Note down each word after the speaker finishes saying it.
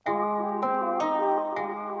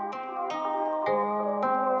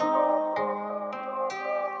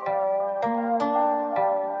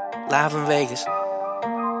Live in Vegas.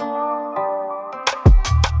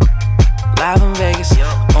 Live in Vegas,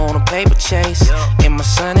 on a paper chase. In my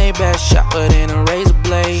Sunday best, sharper than a razor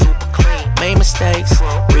blade. Made mistakes,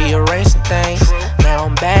 rearranged some things. Now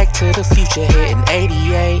I'm back to the future, hitting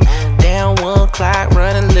 88. Down one clock,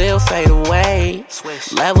 running lil' fade away.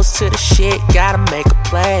 Levels to the shit, gotta make a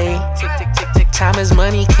play. Time is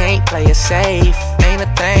money, can't play it safe. Ain't a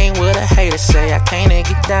thing what a hater say, I can't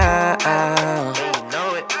get down.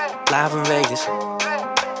 Live in Vegas.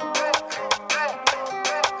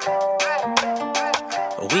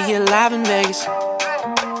 We get live in Vegas.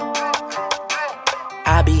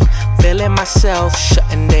 I be feeling myself,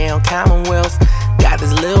 shutting down Commonwealth. Got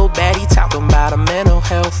this little baddie talking about her mental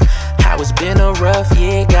health. How it's been a rough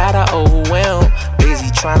year, gotta overwhelm. Busy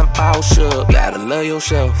trying to boss up, gotta love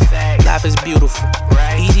yourself. Life is beautiful,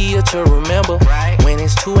 easier to remember. When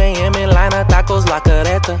it's 2 a.m. in line of tacos la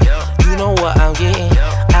careta. You know what I'm getting,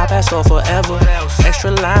 I'll pass for forever.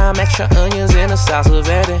 Extra lime, extra onions in a salsa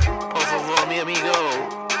verde.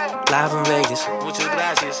 Live in Vegas. Muchas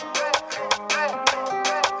gracias.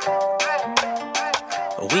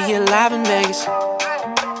 We get live in Vegas.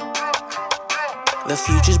 The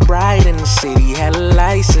future's bright in the city, hella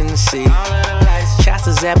lights in the city. Shots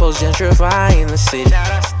to Zappos gentrifying the city.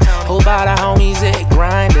 Whole lot of homies that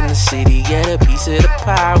grind in the city. Get a piece of the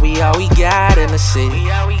pie, we all we got in the city.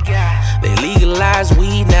 They legalize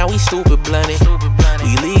weed, now we stupid blunted.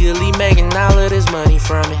 We legally making all of this money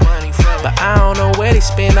from it. But I don't know where they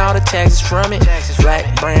spend all the taxes from it.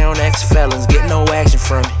 Black, brown, ex-felons get no action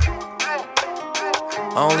from it.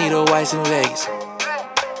 Only the whites in Vegas.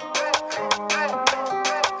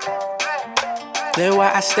 That's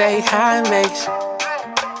why I stay high in Vegas.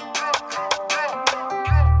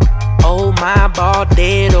 Old mob all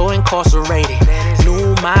dead or incarcerated.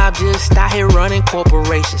 New mob just out here running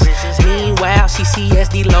corporations. Meanwhile,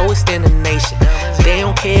 CCSD lowest in the nation. They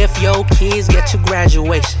don't care if your kids get to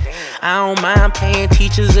graduation. I don't mind paying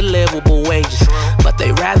teachers a livable wages, but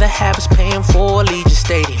they rather have us paying for Allegiant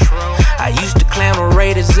Stadium. I used to clown the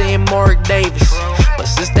Raiders in Mark Davis, but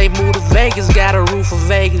since they moved to Vegas, got a roof for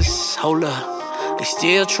Vegas. Hold up, they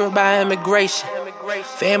still trip by immigration.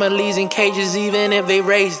 Families in cages even if they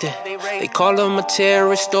raised it. They call them a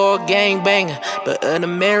terrorist or a gangbanger, but an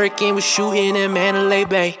American was shooting in Mandalay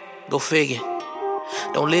Bay. Go figure.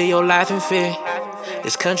 Don't live your life in fear.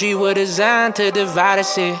 This country was designed to divide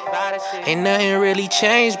us here. Ain't nothing really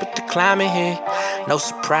changed but the climate here. No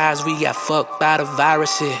surprise we got fucked by the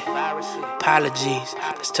virus here. Apologies,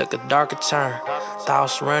 this took a darker turn.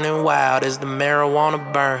 Thoughts running wild as the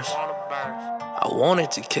marijuana burns. I wanted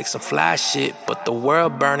to kick some fly shit, but the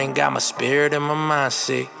world burning got my spirit and my mind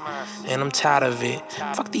sick. And I'm tired of it.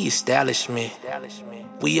 Fuck the establishment.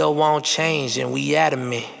 We all want change and we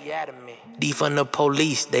adamant. Defund the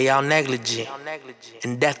police, they all negligent.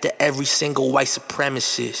 And death to every single white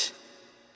supremacist.